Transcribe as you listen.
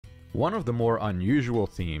One of the more unusual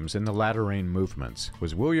themes in the latter-rain movements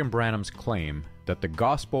was William Branham's claim that the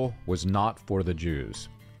gospel was not for the Jews.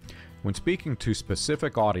 When speaking to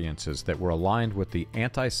specific audiences that were aligned with the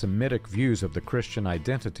anti-Semitic views of the Christian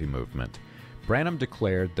identity movement, Branham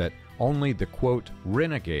declared that only the, quote,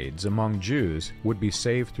 renegades among Jews would be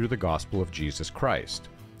saved through the gospel of Jesus Christ.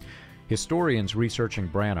 Historians researching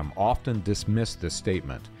Branham often dismiss this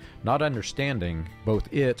statement, not understanding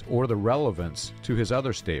both it or the relevance to his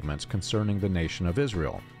other statements concerning the nation of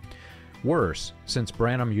Israel. Worse, since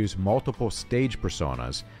Branham used multiple stage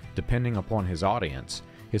personas depending upon his audience,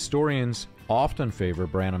 historians often favor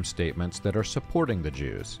Branham's statements that are supporting the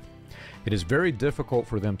Jews. It is very difficult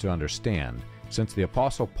for them to understand, since the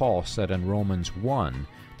Apostle Paul said in Romans 1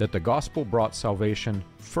 that the gospel brought salvation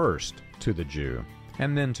first to the Jew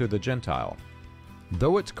and then to the Gentile.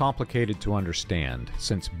 Though it's complicated to understand,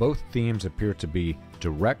 since both themes appear to be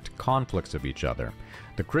direct conflicts of each other,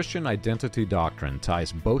 the Christian identity doctrine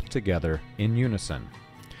ties both together in unison.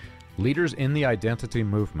 Leaders in the identity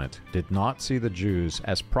movement did not see the Jews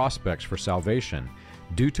as prospects for salvation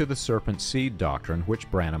due to the serpent seed doctrine which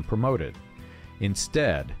Branham promoted.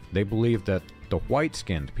 Instead, they believed that the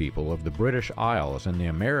white-skinned people of the British Isles and the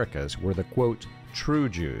Americas were the, quote, true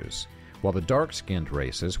Jews, while the dark-skinned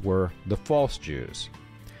races were the false Jews.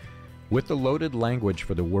 With the loaded language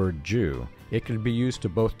for the word Jew, it can be used to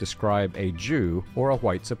both describe a Jew or a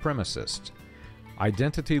white supremacist.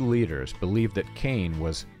 Identity leaders believed that Cain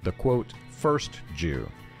was the, quote, first Jew,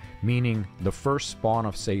 meaning the first spawn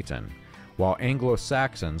of Satan, while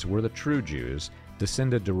Anglo-Saxons were the true Jews,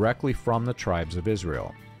 descended directly from the tribes of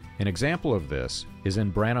Israel. An example of this is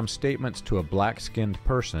in Branham's statements to a black-skinned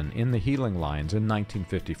person in the Healing Lines in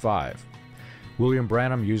 1955. William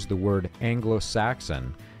Branham used the word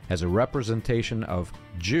Anglo-Saxon as a representation of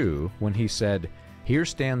Jew when he said, "Here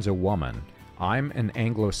stands a woman. I'm an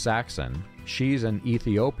Anglo-Saxon. She's an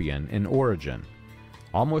Ethiopian in origin."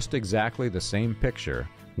 Almost exactly the same picture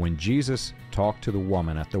when Jesus talked to the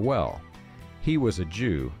woman at the well. He was a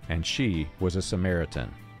Jew and she was a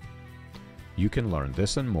Samaritan. You can learn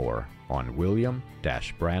this and more on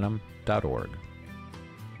william-branham.org.